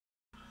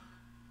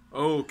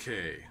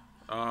Okay.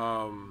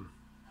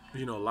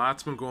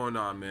 Lots been going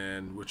on,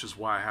 man, which is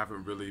why I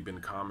haven't really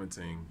been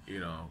commenting,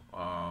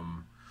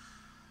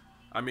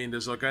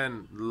 there's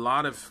again a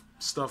lot of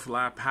stuff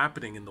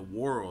happening in the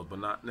world, but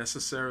not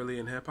necessarily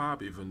in hip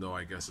hop, even though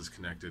I guess it's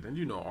connected.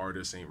 And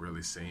artists ain't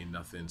really saying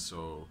nothing,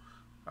 so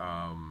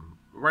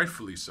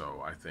rightfully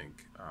so, I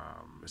think.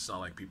 It's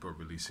not like people are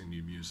releasing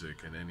new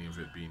music and any of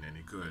it being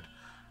any good.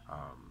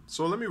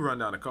 So let me run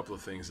down a couple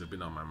of things that have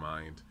been on my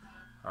mind.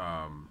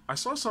 I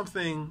saw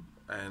something,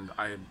 and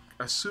I'm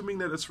assuming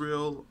that it's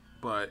real,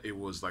 but it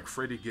was like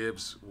Freddie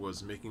Gibbs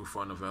was making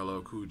fun of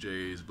LL Cool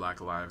J's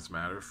Black Lives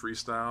Matter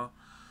freestyle.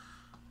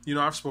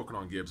 I've spoken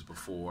on Gibbs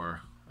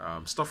before.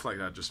 Stuff like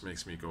that just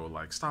makes me go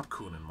like, stop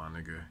cooning, my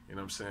nigga. You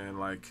know what I'm saying?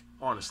 Like,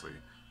 honestly,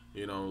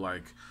 uh,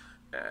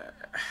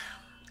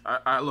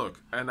 I look,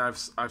 and I've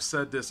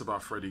said this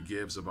about Freddie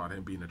Gibbs about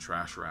him being a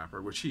trash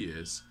rapper, which he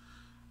is.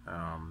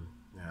 Yeah,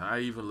 I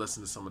even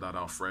listened to some of that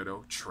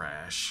Alfredo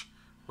trash.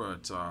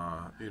 But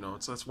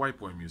it's white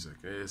boy music.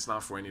 It's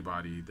not for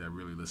anybody that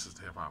really listens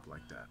to hip hop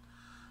like that.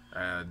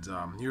 And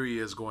here he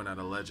is going at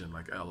a legend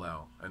like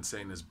LL and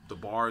saying the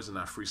bars in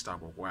that freestyle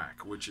were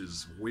whack, which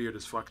is weird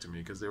as fuck to me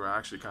because they were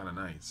actually kind of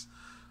nice.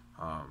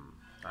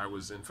 I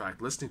was in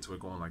fact listening to it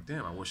going like,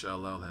 damn, I wish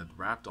LL had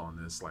rapped on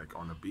this like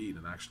on a beat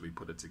and actually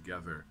put it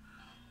together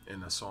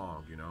in a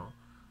song,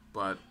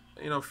 But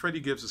Freddie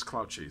Gibbs is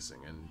clout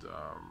chasing, and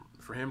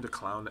for him to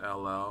clown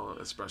LL,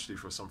 especially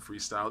for some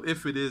freestyle,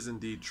 if it is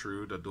indeed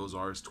true that those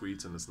are his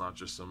tweets and it's not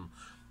just some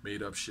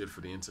made up shit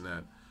for the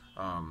internet,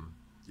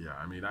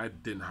 I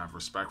didn't have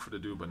respect for the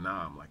dude, but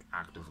now I'm like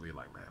actively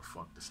like, man,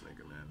 fuck this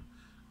nigga, man,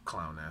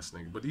 clown ass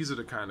nigga. But these are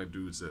the kind of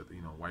dudes that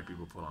white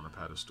people put on a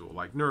pedestal,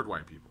 like nerd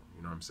white people,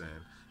 you know what I'm saying?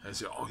 And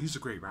say, oh, he's a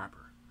great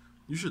rapper,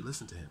 you should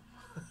listen to him.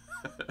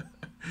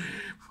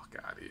 Fuck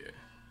out of here.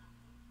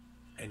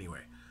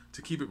 Anyway,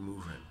 to keep it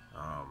moving,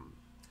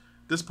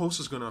 this post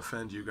is going to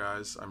offend you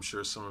guys. I'm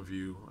sure some of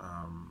you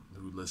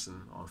who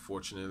listen,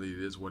 unfortunately, it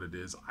is what it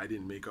is. I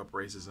didn't make up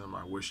racism.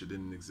 I wish it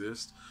didn't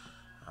exist.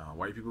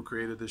 White people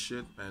created this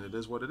shit, and it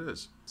is what it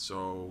is.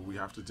 So we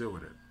have to deal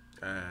with it.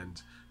 And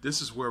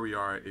this is where we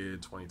are in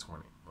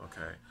 2020,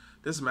 okay?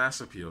 This mass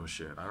appeal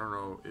shit, I don't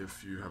know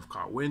if you have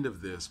caught wind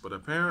of this, but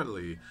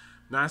apparently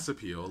mass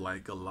appeal,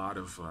 like a lot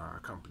of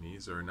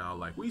companies are now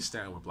like, we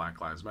stand with Black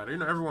Lives Matter.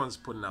 Everyone's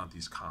putting out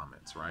these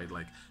comments, right?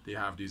 Like they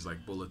have these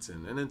like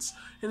bulletin, and it's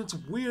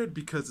weird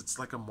because it's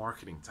like a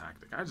marketing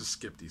tactic. I just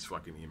skip these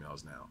fucking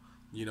emails now.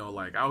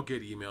 Like I'll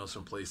get emails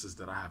from places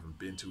that I haven't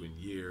been to in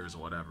years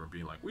or whatever,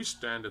 being like, we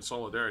stand in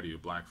solidarity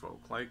with black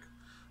folk. Like,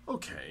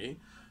 okay,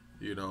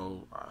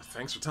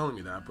 thanks for telling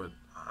me that, but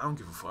I don't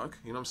give a fuck.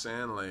 You know what I'm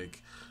saying?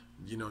 Like,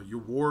 your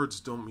words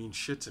don't mean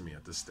shit to me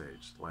at this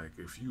stage. Like,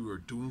 if you are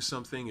doing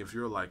something, if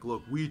you're like,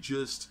 look, we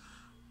just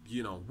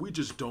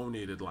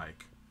donated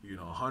like,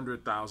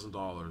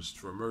 $100,000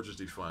 for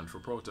emergency fund for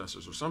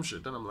protesters or some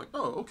shit, then I'm like,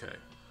 oh, okay.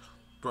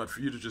 But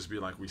for you to just be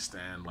like, we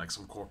stand, like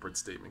some corporate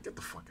statement, get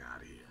the fuck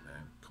out of here,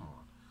 man. Come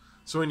on.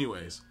 So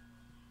anyways,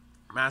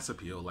 mass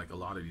appeal, like a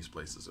lot of these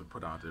places have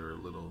put out their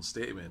little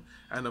statement.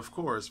 And of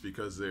course,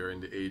 because they're in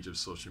the age of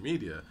social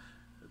media,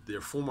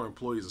 their former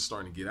employees are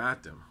starting to get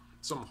at them.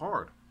 Some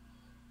hard.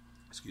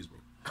 Excuse me.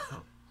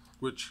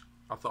 Which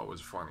I thought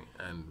was funny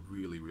and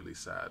really, really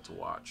sad to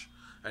watch.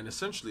 And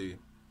essentially,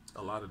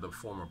 a lot of the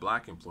former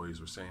black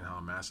employees were saying how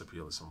mass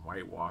appeal is some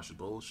whitewashed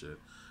bullshit.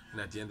 And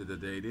at the end of the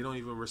day, they don't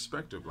even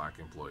respect their black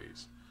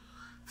employees.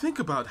 Think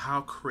about how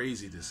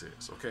crazy this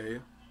is, okay?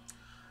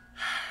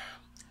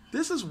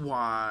 This is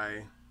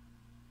why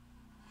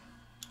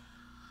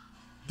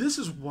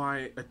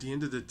at the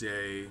end of the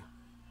day,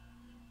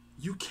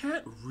 you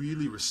can't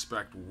really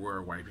respect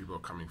where white people are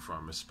coming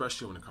from,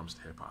 especially when it comes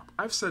to hip-hop.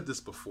 I've said this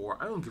before.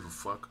 I don't give a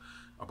fuck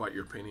about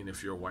your opinion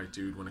if you're a white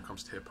dude when it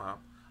comes to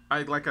hip-hop.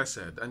 Like I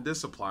said, and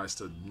this applies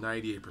to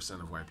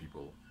 98% of white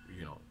people,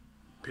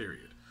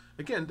 period.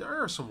 Again, there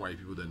are some white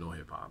people that know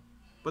hip-hop,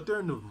 but they're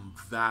in the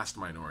vast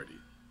minority.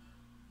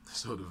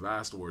 So the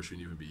vast word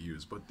shouldn't even be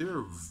used, but they're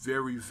a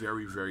very,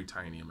 very, very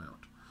tiny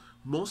amount.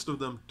 Most of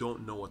them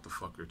don't know what the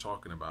fuck they're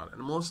talking about,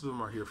 and most of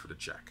them are here for the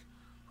check,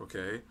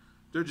 okay?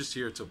 They're just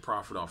here to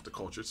profit off the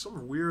culture. It's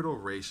some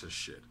weirdo racist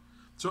shit.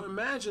 So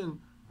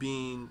imagine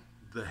being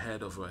the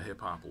head of a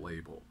hip-hop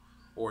label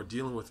or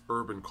dealing with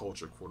urban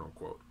culture,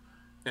 quote-unquote,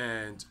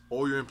 and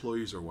all your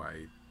employees are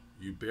white,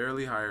 you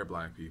barely hire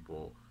black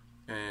people,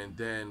 and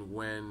then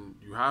when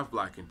you have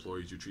black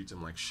employees, you treat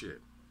them like shit.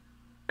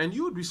 And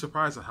you would be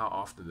surprised at how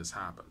often this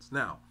happens.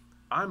 Now,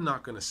 I'm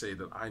not going to say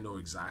that I know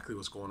exactly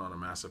what's going on in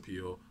mass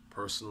appeal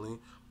personally.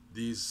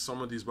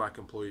 Some of these black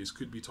employees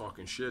could be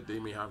talking shit. They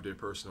may have their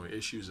personal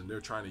issues, and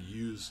they're trying to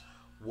use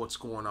what's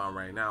going on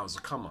right now as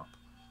a come up.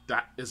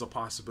 That is a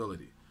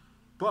possibility.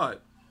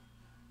 But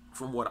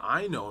from what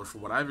I know and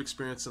from what I've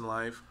experienced in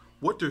life,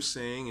 what they're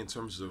saying in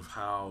terms of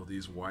how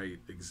these white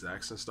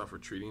execs and stuff are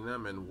treating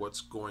them and what's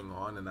going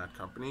on in that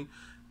company,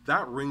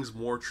 that rings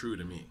more true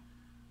to me.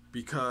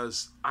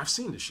 Because I've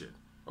seen this shit,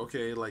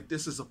 okay? Like,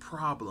 this is a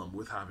problem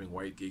with having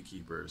white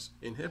gatekeepers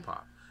in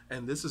hip-hop.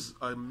 And this is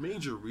a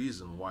major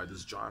reason why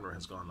this genre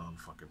has gone down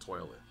the fucking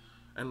toilet.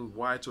 And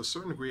why, to a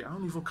certain degree, I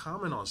don't even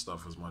comment on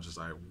stuff as much as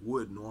I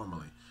would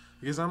normally.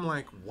 Because I'm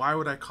like, why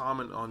would I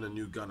comment on the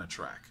new Gunna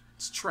track?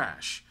 It's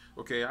trash.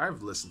 Okay,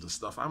 I've listened to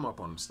stuff, I'm up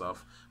on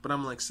stuff, but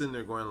I'm like sitting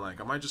there going like,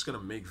 am I just gonna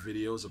make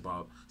videos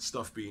about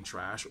stuff being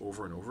trash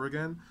over and over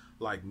again?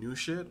 Like new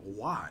shit?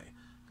 Why?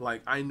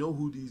 Like, I know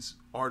who these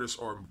artists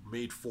are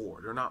made for.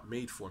 They're not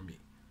made for me.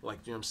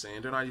 Like, you know what I'm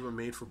saying? They're not even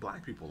made for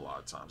black people a lot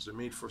of times. They're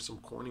made for some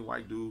corny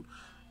white dude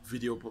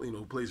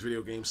who plays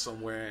video games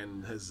somewhere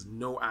and has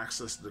no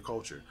access to the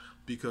culture.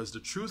 Because the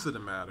truth of the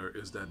matter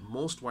is that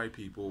most white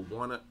people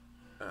want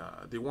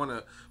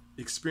to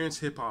experience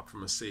hip-hop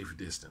from a safe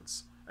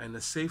distance. And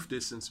a safe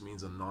distance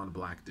means a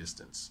non-black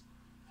distance.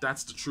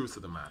 That's the truth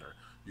of the matter.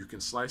 You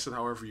can slice it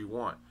however you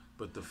want,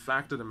 but the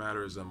fact of the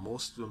matter is that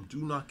most of them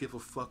do not give a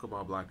fuck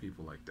about black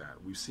people like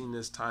that. We've seen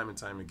this time and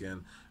time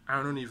again.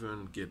 I don't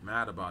even get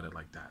mad about it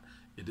like that.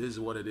 It is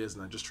what it is,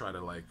 and I just try to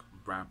like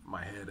wrap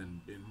my head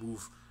and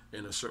move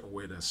in a certain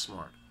way that's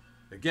smart.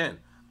 Again,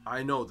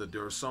 I know that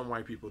there are some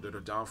white people that are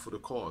down for the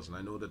cause, and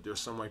I know that there are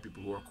some white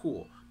people who are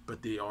cool,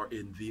 but they are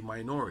in the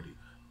minority.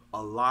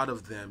 A lot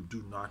of them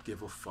do not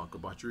give a fuck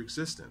about your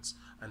existence,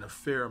 and a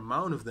fair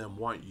amount of them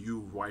want you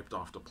wiped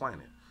off the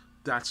planet.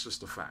 That's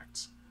just the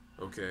facts.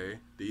 Okay,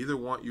 they either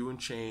want you in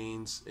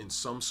chains, in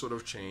some sort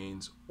of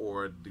chains,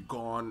 or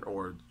gone,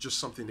 or just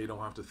something they don't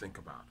have to think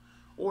about,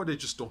 or they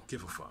just don't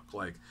give a fuck.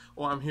 Like,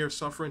 oh, I'm here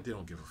suffering, they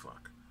don't give a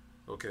fuck.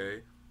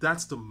 Okay,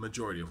 that's the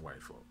majority of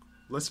white folk.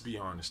 Let's be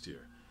honest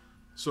here.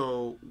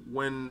 So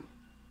when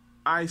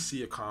I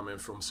see a comment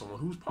from someone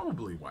who's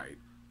probably white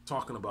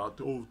talking about,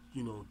 oh,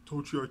 you know,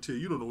 Tochiarte,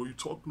 you don't know what you're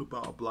talking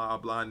about, blah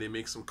blah, and they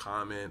make some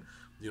comment,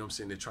 you know what I'm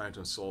saying, they're trying to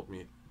insult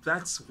me.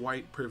 That's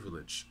white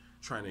privilege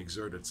trying to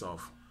exert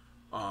itself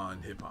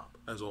on hip-hop,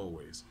 as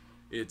always.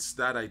 It's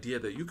that idea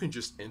that you can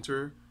just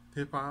enter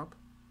hip-hop,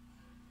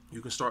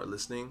 you can start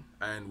listening,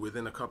 and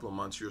within a couple of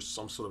months you're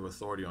some sort of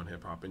authority on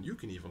hip-hop, and you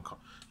can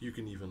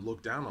even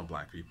look down on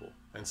black people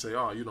and say,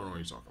 oh, you don't know what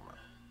you're talking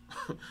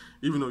about.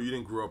 Even though you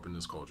didn't grow up in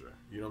this culture.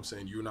 You know what I'm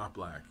saying? You're not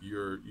black.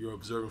 You're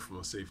observing from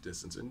a safe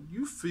distance, and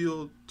you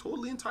feel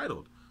totally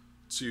entitled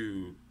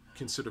to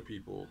consider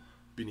people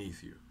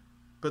beneath you.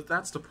 But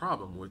that's the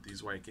problem with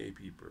these white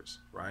gatekeepers,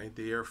 right?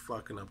 They are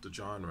fucking up the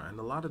genre, and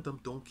a lot of them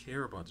don't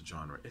care about the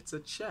genre. It's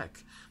a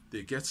check.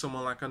 They get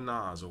someone like a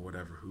Nas or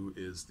whatever, who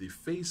is the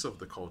face of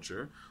the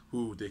culture,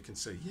 who they can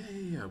say,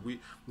 yeah, we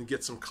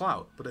get some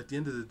clout. But at the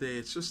end of the day,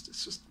 it's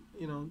just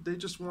you know, they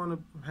just want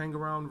to hang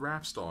around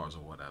rap stars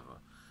or whatever.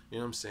 You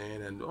know what I'm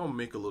saying? And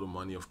make a little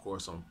money, of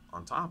course, on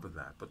top of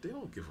that. But they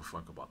don't give a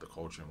fuck about the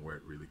culture and where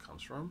it really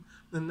comes from.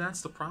 And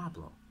that's the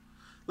problem.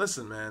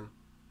 Listen, man.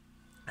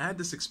 I had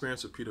this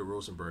experience with Peter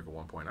Rosenberg at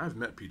one point. I've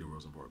met Peter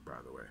Rosenberg, by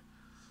the way.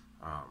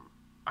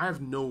 I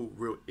have no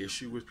real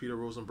issue with Peter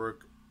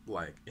Rosenberg,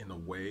 like, in a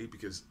way,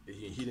 because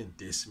he didn't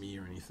diss me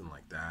or anything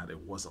like that. It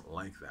wasn't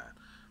like that.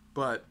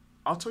 But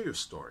I'll tell you a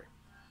story.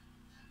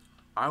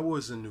 I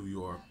was in New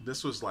York.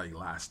 This was, like,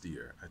 last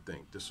year, I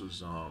think. This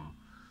was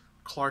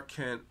Clark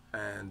Kent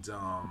and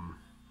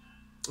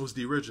it was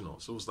the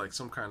Originals. It was, like,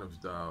 some kind of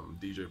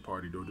DJ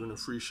party. They were doing a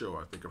free show,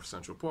 I think, of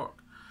Central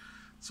Park.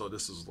 So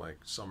this is, like,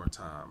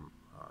 summertime.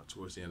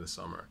 Towards the end of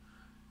summer,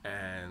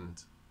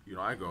 and you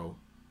know, I go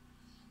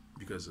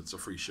because it's a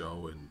free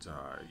show, and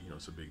you know,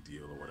 it's a big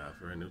deal or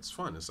whatever, and it's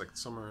fun. It's like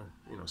summer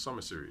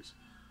series.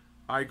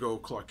 I go.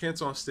 Clark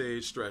Kent's on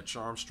stage, Stretch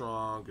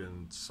Armstrong,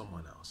 and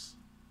someone else.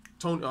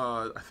 Tony,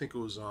 I think it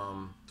was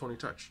Tony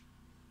Touch.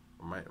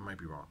 It might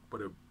be wrong,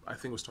 but I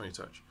think it was Tony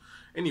Touch.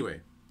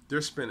 Anyway,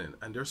 they're spinning,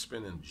 and they're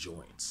spinning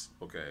joints.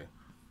 Okay.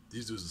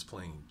 These dudes is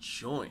playing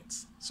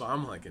joints. So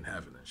I'm like in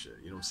heaven and shit.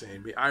 You know what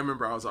I'm saying? I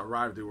remember I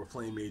arrived, they were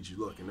playing Made You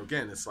Look. And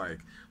again, it's like,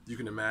 you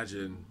can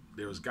imagine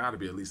there's got to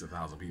be at least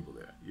 1,000 people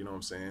there. You know what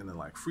I'm saying? And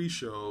like free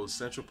shows,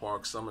 Central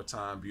Park,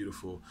 summertime,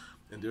 beautiful.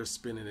 And they're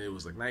spinning it. It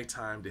was like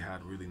nighttime. They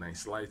had really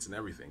nice lights and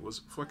everything. It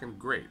was fucking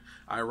great.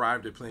 I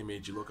arrived, they playing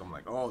Made You Look. I'm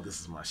like, oh, this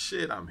is my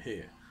shit. I'm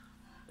here.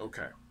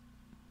 Okay.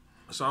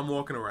 So I'm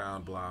walking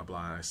around, blah,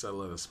 blah. And I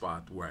settle at a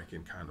spot where I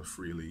can kind of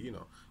freely, you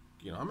know,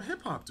 I'm a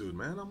hip-hop dude,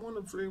 man. I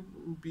want to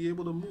be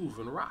able to move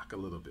and rock a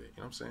little bit. You know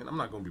what I'm saying? I'm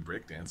not going to be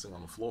breakdancing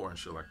on the floor and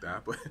shit like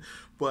that.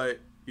 But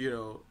you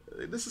know,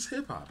 this is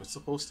hip-hop. It's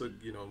supposed to,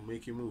 you know,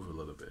 make you move a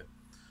little bit.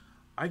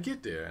 I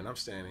get there, and I'm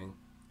standing,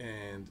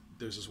 and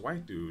there's this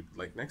white dude,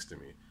 like, next to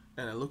me.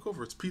 And I look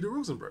over, it's Peter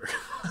Rosenberg.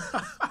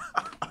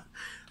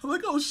 I'm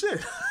like, oh, shit.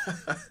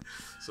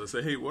 So I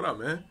say, hey, what up,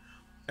 man?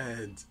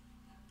 And,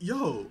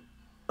 yo,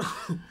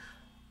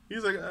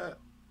 he's like,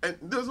 and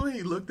there's when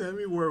he looked at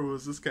me where it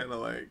was just kind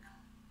of like,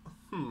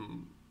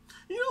 you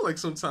know, like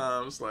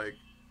sometimes, like,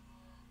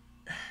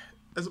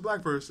 as a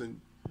black person,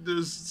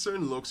 there's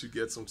certain looks you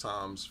get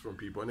sometimes from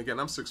people. And again,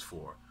 I'm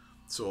 6'4",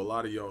 so a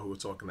lot of y'all who are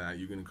talking that,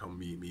 you're gonna come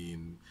meet me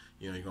and,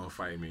 you know, you're gonna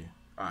fight me.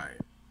 All right,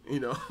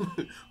 you know,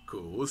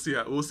 cool. We'll see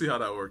how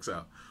that works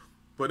out.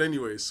 But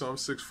anyway, so I'm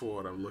 6'4",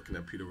 and I'm looking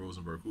at Peter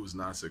Rosenberg, who's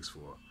not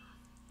 6'4",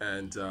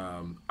 And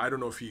I don't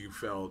know if he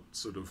felt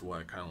sort of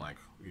like kind of like,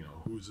 you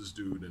know, who's this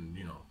dude, and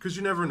you know, because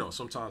you never know.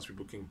 Sometimes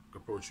people can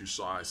approach you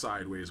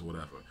sideways or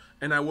whatever.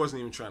 And I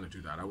wasn't even trying to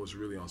do that. I was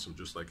really on some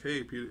just like,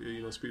 hey, Peter,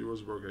 you know, it's Peter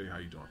Rosenberg. Hey, how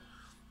you doing?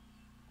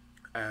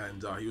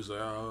 And he was like,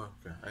 oh,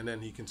 okay. And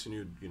then he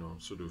continued, you know,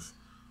 sort of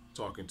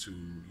talking to,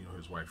 you know,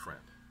 his white friend.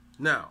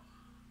 Now,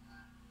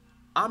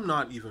 I'm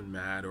not even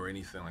mad or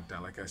anything like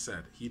that. Like I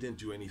said, he didn't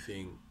do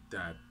anything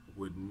that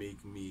would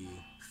make me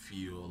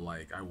feel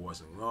like I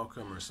wasn't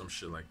welcome or some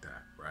shit like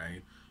that,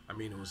 right? I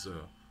mean, it was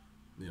a,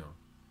 you know,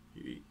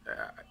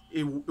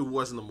 it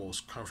wasn't the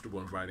most comfortable,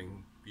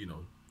 inviting, you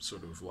know,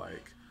 sort of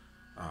like,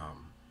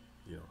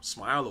 you know,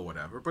 smile or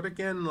whatever. But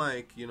again,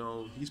 like, you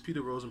know, he's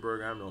Peter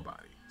Rosenberg, I'm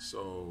nobody.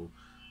 So,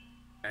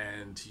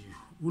 and he,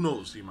 who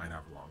knows, he might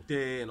have a long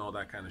day and all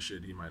that kind of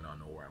shit. He might not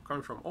know where I'm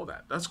coming from. All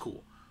that, that's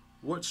cool.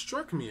 What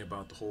struck me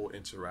about the whole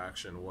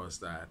interaction was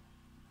that,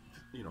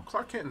 you know,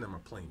 Clark Kent and them are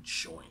playing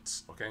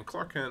joints, okay? And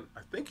Clark Kent, I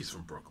think he's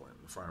from Brooklyn,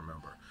 if I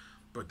remember.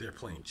 But they're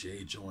playing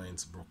J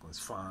joints, Brooklyn's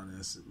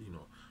finest, you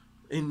know.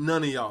 Ain't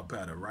none of y'all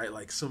better, right?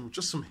 Like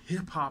just some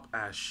hip-hop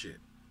ass shit.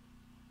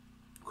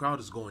 Crowd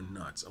is going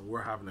nuts, and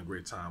we're having a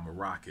great time. We're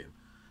rocking.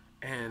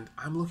 And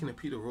I'm looking at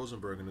Peter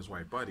Rosenberg and his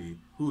white buddy,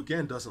 who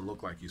again doesn't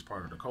look like he's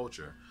part of the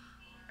culture,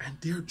 and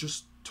they're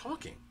just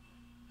talking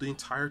the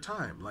entire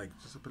time, like,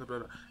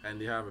 and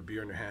they have a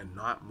beer in their hand,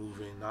 not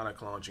moving, not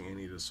acknowledging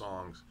any of the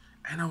songs.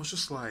 And I was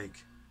just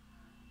like,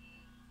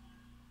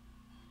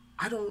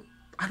 I don't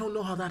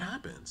know how that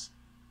happens.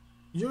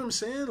 You know what I'm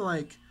saying?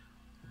 Like,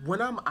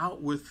 when I'm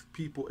out with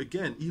people,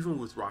 again, even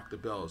with Rock the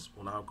Bells,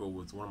 when I go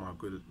with one of my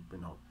good, you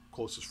know,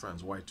 closest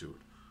friends, white dude,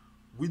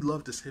 we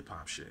love this hip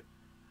hop shit.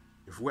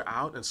 If we're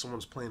out and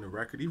someone's playing a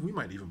record, we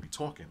might even be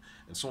talking,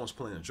 and someone's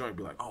playing a joint,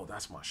 be like, oh,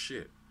 that's my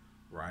shit,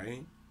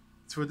 right?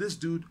 For this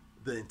dude,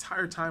 the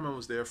entire time I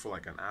was there, for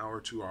like an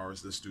hour, 2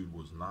 hours, this dude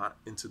was not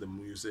into the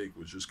music,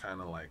 was just kind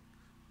of like,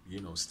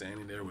 you know,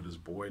 standing there with his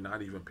boy,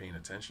 not even paying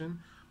attention.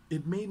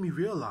 It made me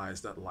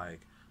realize that,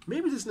 like,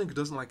 maybe this nigga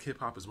doesn't like hip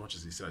hop as much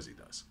as he says he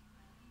does.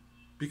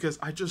 Because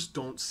I just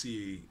don't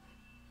see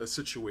a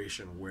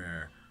situation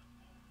where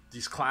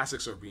these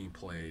classics are being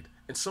played,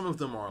 and some of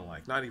them are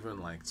like not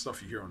even like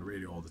stuff you hear on the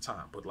radio all the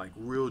time, but like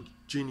real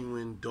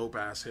genuine dope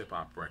ass hip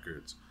hop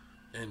records,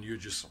 and you're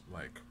just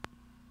like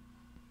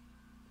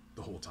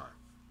the whole time.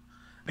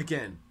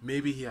 Again,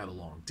 maybe he had a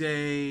long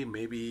day,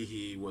 maybe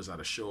he was at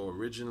a show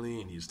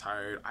originally and he's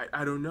tired.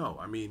 I don't know.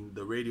 I mean,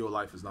 the radio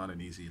life is not an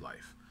easy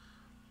life.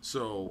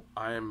 So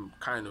I am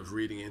kind of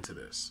reading into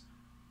this.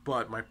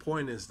 But my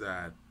point is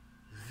that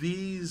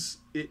these,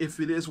 if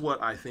it is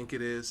what I think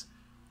it is,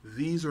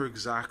 these are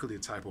exactly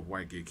the type of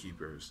white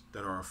gatekeepers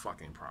that are a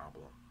fucking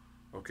problem.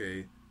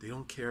 Okay? They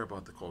don't care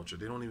about the culture.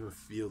 They don't even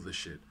feel the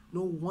shit.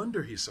 No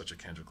wonder he's such a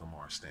Kendrick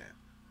Lamar stan.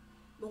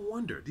 No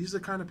wonder. These are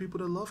the kind of people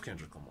that love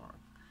Kendrick Lamar.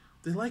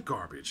 They like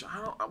garbage.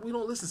 We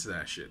don't listen to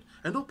that shit.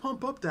 And they'll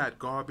pump up that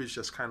garbage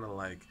that's kind of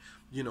like,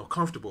 you know,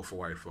 comfortable for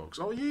white folks.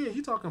 Oh yeah,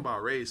 he talking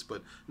about race,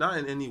 but not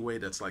in any way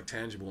that's like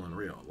tangible and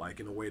real. Like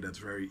in a way that's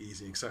very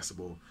easy and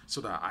accessible, so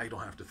that I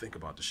don't have to think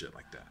about the shit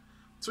like that.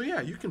 So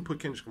yeah, you can put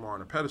Kendrick Lamar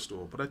on a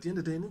pedestal, but at the end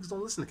of the day, niggas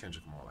don't listen to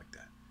Kendrick Lamar like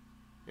that.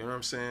 You know what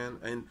I'm saying?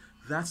 And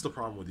that's the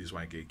problem with these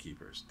white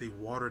gatekeepers. They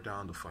water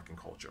down the fucking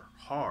culture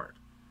hard,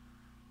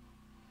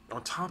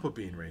 on top of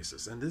being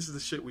racist. And this is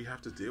the shit we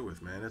have to deal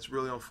with, man. It's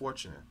really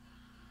unfortunate.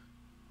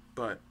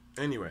 But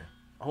anyway,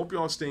 I hope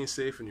y'all staying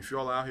safe, and if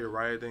y'all out here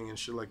rioting and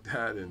shit like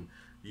that, and,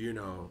 you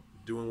know,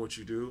 doing what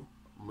you do,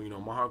 you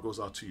know, my heart goes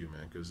out to you,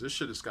 man, because this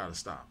shit has got to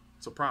stop.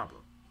 It's a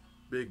problem.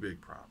 Big,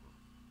 big problem.